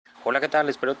Hola, ¿qué tal?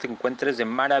 Espero te encuentres de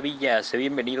maravilla. Sé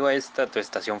bienvenido a esta tu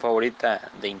estación favorita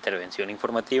de intervención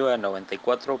informativa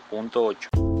 94.8.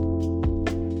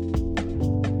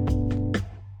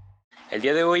 El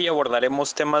día de hoy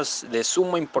abordaremos temas de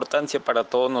suma importancia para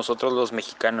todos nosotros los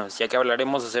mexicanos, ya que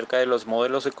hablaremos acerca de los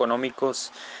modelos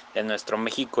económicos de nuestro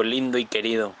México lindo y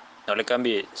querido. No le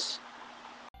cambies.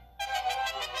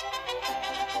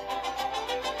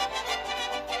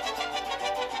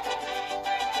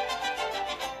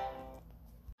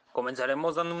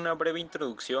 Comenzaremos dando una breve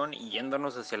introducción y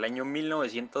yéndonos hacia el año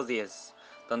 1910,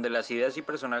 donde las ideas y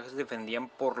personajes defendían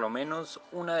por lo menos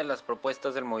una de las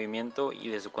propuestas del movimiento y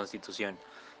de su constitución.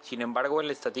 Sin embargo,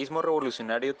 el estatismo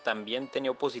revolucionario también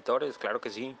tenía opositores, claro que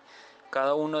sí.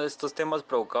 Cada uno de estos temas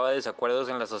provocaba desacuerdos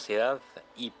en la sociedad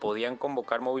y podían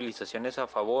convocar movilizaciones a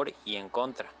favor y en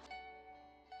contra.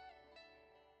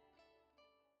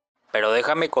 Pero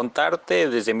déjame contarte,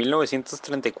 desde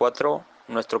 1934,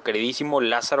 nuestro queridísimo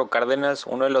Lázaro Cárdenas,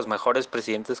 uno de los mejores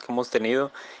presidentes que hemos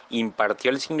tenido, impartió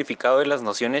el significado de las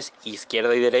nociones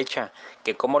izquierda y derecha,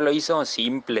 que ¿cómo lo hizo?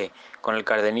 Simple, con el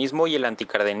cardenismo y el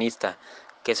anticardenista,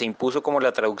 que se impuso como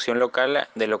la traducción local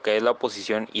de lo que es la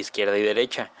oposición izquierda y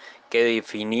derecha, que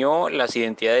definió las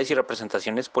identidades y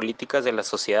representaciones políticas de la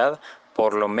sociedad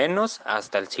por lo menos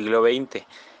hasta el siglo XX.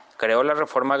 Creó la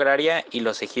reforma agraria y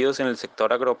los ejidos en el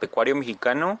sector agropecuario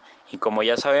mexicano y, como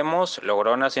ya sabemos,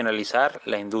 logró nacionalizar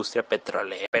la industria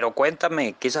petrolera. Pero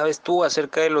cuéntame, ¿qué sabes tú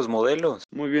acerca de los modelos?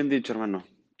 Muy bien dicho, hermano.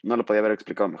 No lo podía haber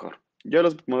explicado mejor. Yo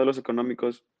los modelos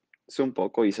económicos sé un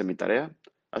poco, hice mi tarea,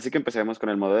 así que empecemos con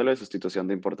el modelo de sustitución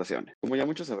de importaciones. Como ya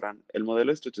muchos sabrán, el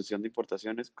modelo de sustitución de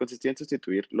importaciones consistía en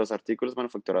sustituir los artículos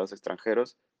manufacturados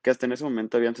extranjeros que hasta en ese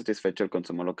momento habían satisfecho el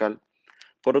consumo local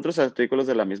por otros artículos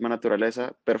de la misma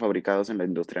naturaleza, pero fabricados en la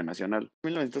industria nacional. En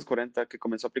 1940 que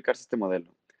comenzó a aplicarse este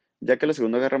modelo, ya que la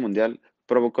Segunda Guerra Mundial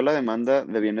provocó la demanda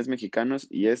de bienes mexicanos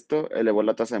y esto elevó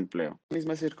la tasa de empleo. La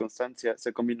misma circunstancia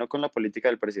se combinó con la política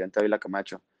del presidente Ávila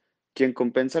Camacho, quien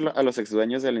compensa a los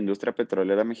exdueños de la industria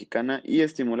petrolera mexicana y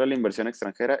estimula la inversión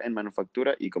extranjera en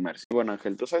manufactura y comercio. Bueno,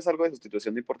 Ángel, ¿tú sabes algo de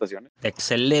sustitución de importaciones?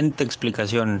 Excelente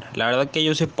explicación. La verdad que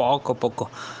yo sé poco,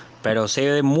 pero sé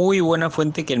de muy buena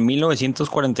fuente que en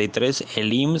 1943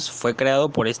 el IMSS fue creado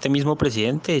por este mismo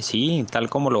presidente, sí, tal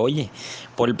como lo oye,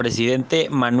 por el presidente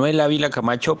Manuel Ávila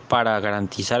Camacho para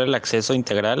garantizar el acceso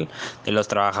integral de los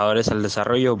trabajadores al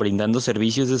desarrollo, brindando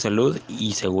servicios de salud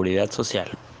y seguridad social.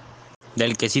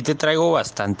 Del que sí te traigo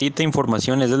bastantita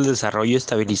información es del desarrollo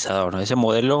estabilizador, ¿no? Ese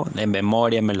modelo de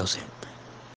memoria me lo sé.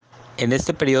 En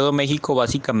este periodo México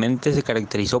básicamente se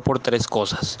caracterizó por tres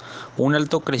cosas: un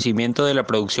alto crecimiento de la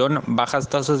producción, bajas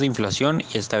tasas de inflación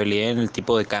y estabilidad en el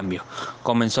tipo de cambio.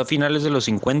 Comenzó a finales de los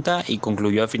 50 y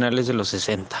concluyó a finales de los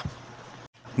 60.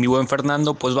 Mi buen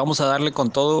Fernando, pues vamos a darle con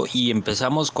todo y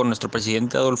empezamos con nuestro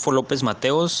presidente Adolfo López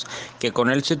Mateos, que con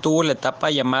él se tuvo la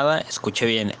etapa llamada, escuche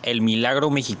bien, el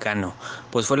milagro mexicano,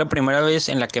 pues fue la primera vez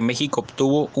en la que México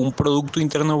obtuvo un Producto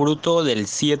Interno Bruto del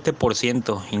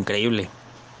 7%, increíble.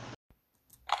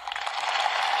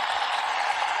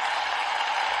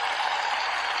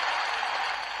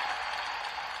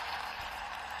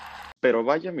 Pero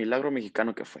vaya milagro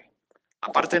mexicano que fue.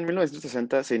 Aparte, en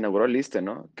 1960 se inauguró el ISSSTE,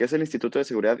 ¿no? Que es el Instituto de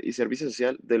Seguridad y Servicio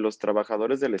Social de los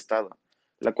Trabajadores del Estado,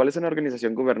 la cual es una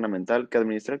organización gubernamental que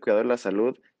administra el cuidado de la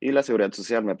salud y la seguridad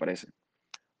social, me parece.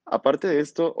 Aparte de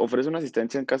esto, ofrece una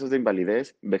asistencia en casos de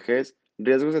invalidez, vejez,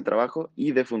 riesgos de trabajo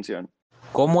y defunción.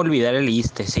 ¿Cómo olvidar el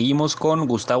ISSSTE? Seguimos con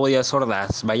Gustavo Díaz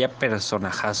Ordaz, vaya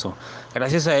personajazo.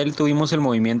 Gracias a él tuvimos el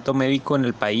movimiento médico en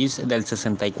el país del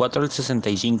 64 al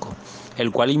 65,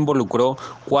 el cual involucró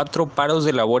 4 paros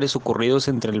de labores ocurridos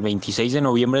entre el 26 de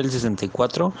noviembre del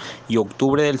 64 y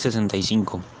octubre del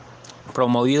 65,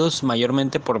 promovidos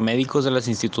mayormente por médicos de las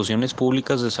instituciones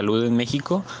públicas de salud en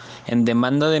México, en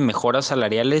demanda de mejoras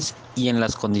salariales y en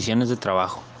las condiciones de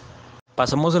trabajo.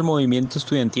 Pasamos al movimiento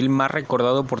estudiantil más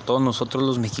recordado por todos nosotros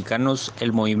los mexicanos,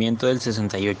 el movimiento del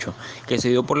 68, que se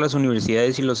dio por las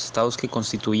universidades y los estados que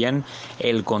constituían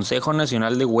el Consejo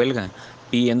Nacional de Huelga,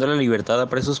 pidiendo la libertad a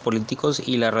presos políticos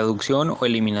y la reducción o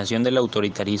eliminación del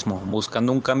autoritarismo,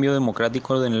 buscando un cambio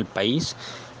democrático en el país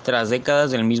tras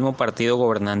décadas del mismo partido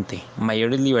gobernante,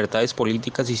 mayores libertades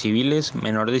políticas y civiles,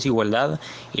 menor desigualdad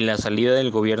y la salida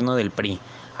del gobierno del PRI,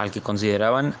 al que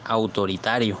consideraban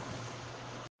autoritario.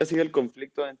 Sigue el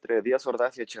conflicto entre Díaz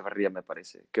Ordaz y Echeverría, me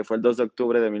parece, que fue el 2 de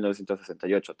octubre de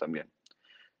 1968 también.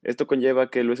 Esto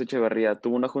conlleva que Luis Echeverría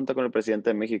tuvo una junta con el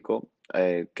presidente de México,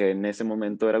 que en ese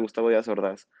momento era Gustavo Díaz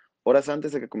Ordaz, horas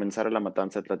antes de que comenzara la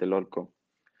matanza de Tlatelolco.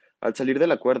 Al salir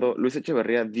del acuerdo, Luis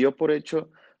Echeverría dio por hecho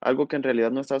algo que en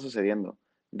realidad no estaba sucediendo,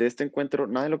 De este encuentro,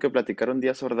 nada de lo que platicaron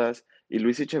Díaz Ordaz y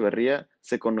Luis Echeverría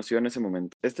se conoció en ese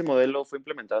momento. Este modelo fue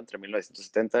implementado entre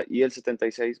 1970 y el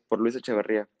 76 por Luis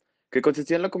Echeverría, que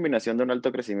consistía en la combinación de un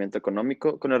alto crecimiento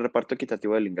económico con el reparto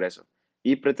equitativo del ingreso,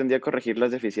 y pretendía corregir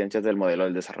las deficiencias del modelo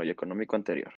del desarrollo económico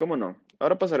anterior. ¿Cómo no?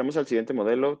 Ahora pasaremos al siguiente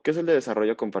modelo, que es el de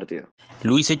desarrollo compartido.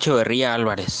 Luis Echeverría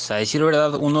Álvarez, a decir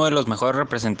verdad, uno de los mejores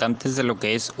representantes de lo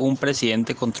que es un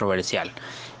presidente controversial.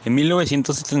 En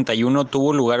 1971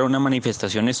 tuvo lugar una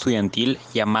manifestación estudiantil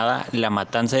llamada La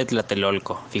Matanza de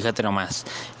Tlatelolco, fíjate nomás,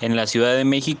 en la Ciudad de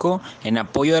México, en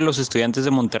apoyo de los estudiantes de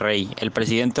Monterrey. El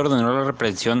presidente ordenó la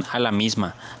represión a la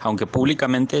misma, aunque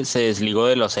públicamente se desligó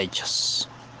de los hechos.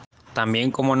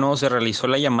 También, como no, se realizó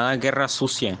la llamada Guerra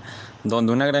Sucia,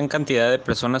 donde una gran cantidad de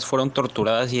personas fueron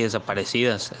torturadas y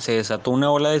desaparecidas. Se desató una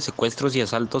ola de secuestros y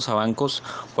asaltos a bancos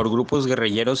por grupos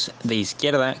guerrilleros de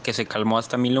izquierda que se calmó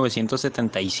hasta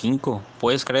 1975.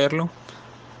 ¿Puedes creerlo?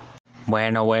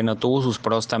 Bueno, tuvo sus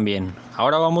pros también.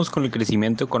 Ahora vamos con el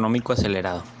crecimiento económico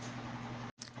acelerado.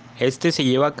 Este se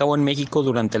lleva a cabo en México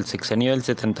durante el sexenio del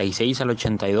 76 al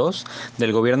 82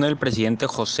 del gobierno del presidente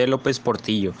José López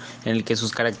Portillo, en el que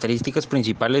sus características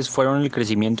principales fueron el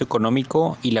crecimiento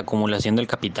económico y la acumulación del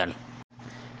capital.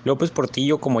 López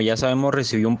Portillo, como ya sabemos,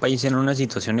 recibió un país en una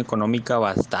situación económica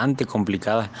bastante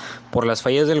complicada. Por las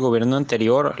fallas del gobierno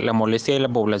anterior, la molestia de la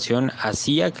población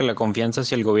hacía que la confianza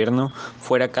hacia el gobierno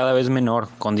fuera cada vez menor,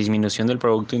 con disminución del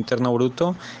Producto Interno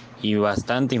Bruto y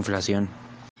bastante inflación.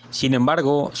 Sin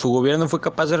embargo, su gobierno fue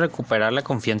capaz de recuperar la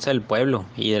confianza del pueblo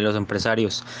y de los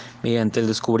empresarios mediante el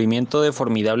descubrimiento de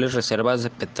formidables reservas de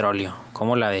petróleo.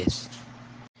 ¿Cómo la ves?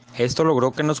 Esto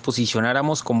logró que nos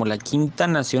posicionáramos como la quinta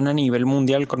nación a nivel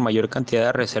mundial con mayor cantidad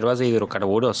de reservas de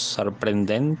hidrocarburos.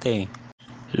 Sorprendente.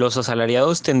 Los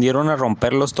asalariados tendieron a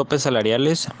romper los topes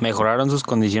salariales, mejoraron sus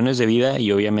condiciones de vida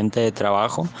y obviamente de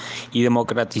trabajo, y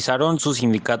democratizaron sus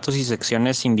sindicatos y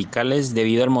secciones sindicales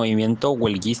debido al movimiento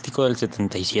huelguístico del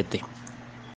 77.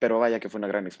 Pero vaya que fue una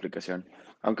gran explicación.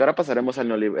 Aunque ahora pasaremos al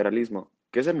neoliberalismo,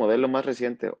 que es el modelo más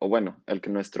reciente, o bueno, el que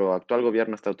nuestro actual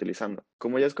gobierno está utilizando.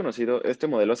 Como ya es conocido, este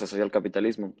modelo se asocia al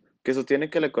capitalismo, que sostiene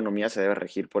que la economía se debe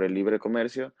regir por el libre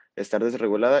comercio, estar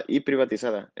desregulada y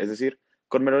privatizada, es decir,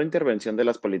 con menor intervención de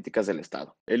las políticas del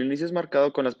Estado. El inicio es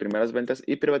marcado con las primeras ventas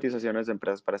y privatizaciones de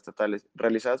empresas paraestatales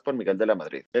realizadas por Miguel de la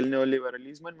Madrid. El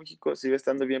neoliberalismo en México sigue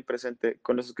estando bien presente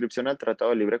con la suscripción al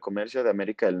Tratado de Libre Comercio de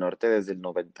América del Norte desde el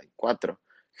 94,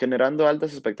 generando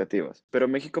altas expectativas. Pero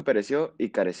México pereció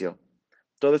y careció.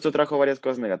 Todo esto trajo varias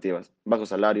cosas negativas: bajos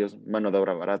salarios, mano de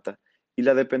obra barata y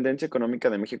la dependencia económica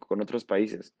de México con otros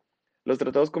países. Los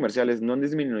tratados comerciales no han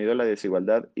disminuido la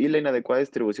desigualdad y la inadecuada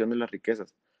distribución de las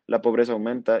riquezas. La pobreza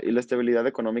aumenta y la estabilidad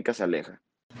económica se aleja.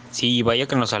 Sí, vaya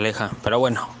que nos aleja, pero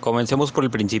bueno, comencemos por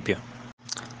el principio.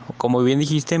 Como bien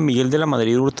dijiste, Miguel de la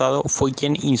Madrid Hurtado fue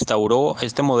quien instauró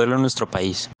este modelo en nuestro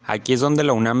país. Aquí es donde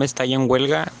la UNAM está ya en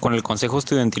huelga con el Consejo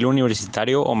Estudiantil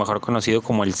Universitario, o mejor conocido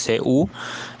como el CU,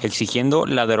 exigiendo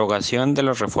la derogación de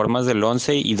las reformas del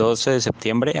 11 y 12 de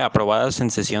septiembre aprobadas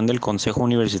en sesión del Consejo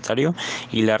Universitario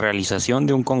y la realización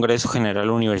de un Congreso General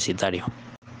Universitario.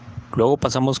 Luego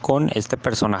pasamos con este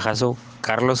personajazo,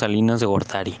 Carlos Salinas de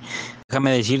Gortari.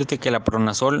 Déjame decirte que la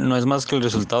Pronasol no es más que el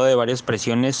resultado de varias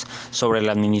presiones sobre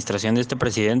la administración de este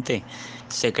presidente.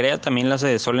 Se crea también la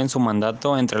Sedesol en su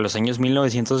mandato entre los años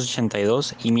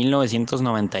 1982 y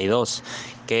 1992,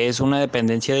 que es una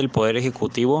dependencia del Poder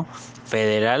Ejecutivo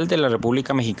Federal de la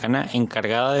República Mexicana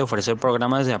encargada de ofrecer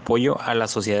programas de apoyo a la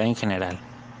sociedad en general.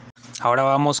 Ahora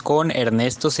vamos con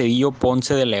Ernesto Zedillo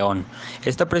Ponce de León.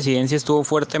 Esta presidencia estuvo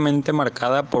fuertemente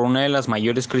marcada por una de las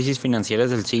mayores crisis financieras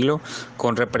del siglo,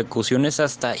 con repercusiones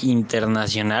hasta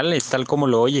internacionales, tal como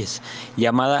lo oyes,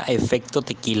 llamada efecto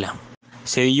tequila.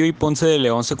 Zedillo y Ponce de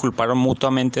León se culparon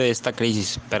mutuamente de esta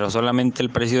crisis, pero solamente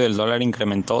el precio del dólar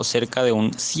incrementó cerca de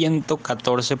un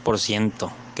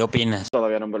 114%. ¿Qué opinas?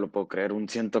 Todavía no me lo puedo creer, un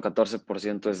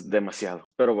 114% es demasiado.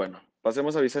 Pero bueno,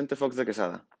 pasemos a Vicente Fox de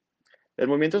Quesada. El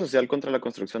movimiento social contra la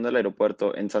construcción del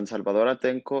aeropuerto en San Salvador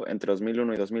Atenco entre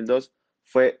 2001 y 2002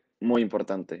 fue muy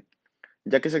importante,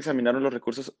 ya que se examinaron los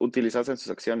recursos utilizados en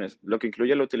sus acciones, lo que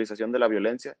incluye la utilización de la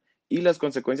violencia y las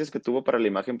consecuencias que tuvo para la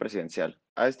imagen presidencial.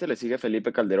 A este le sigue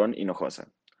Felipe Calderón Hinojosa,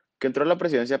 que entró a la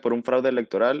presidencia por un fraude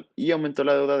electoral y aumentó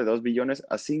la deuda de 2 billones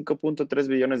a 5.3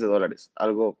 billones de dólares,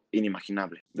 algo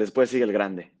inimaginable. Después sigue el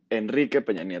grande, Enrique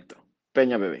Peña Nieto,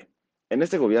 Peña Bebé. En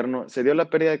este gobierno se dio la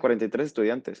pérdida de 43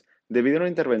 estudiantes debido a una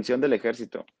intervención del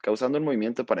ejército, causando un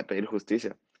movimiento para pedir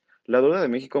justicia. La deuda de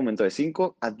México aumentó de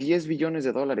 5 a 10 billones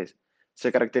de dólares.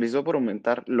 Se caracterizó por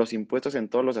aumentar los impuestos en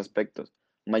todos los aspectos,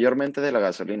 mayormente de la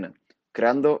gasolina,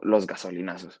 creando los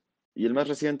gasolinazos. Y el más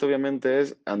reciente, obviamente,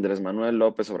 es Andrés Manuel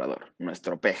López Obrador,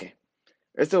 nuestro peje.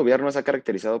 Este gobierno se ha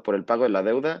caracterizado por el pago de la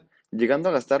deuda, llegando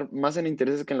a gastar más en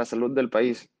intereses que en la salud del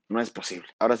país. No es posible.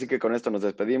 Ahora sí que con esto nos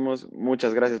despedimos.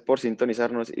 Muchas gracias por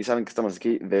sintonizarnos y saben que estamos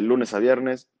aquí de lunes a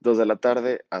viernes, 2 de la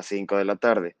tarde a 5 de la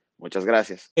tarde. Muchas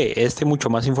gracias. Mucho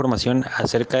más información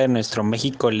acerca de nuestro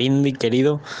México lindo y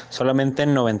querido, solamente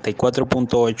en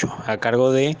 94.8, a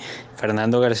cargo de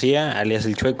Fernando García, alias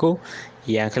El Chueco,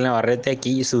 y Ángel Navarrete,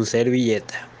 aquí su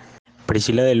servilleta.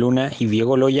 Priscila de Luna y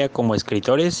Diego Loya como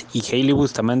escritores y Hailey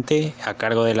Bustamante a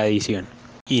cargo de la edición.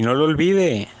 Y no lo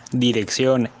olvide,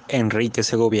 dirección Enrique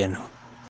Segoviano.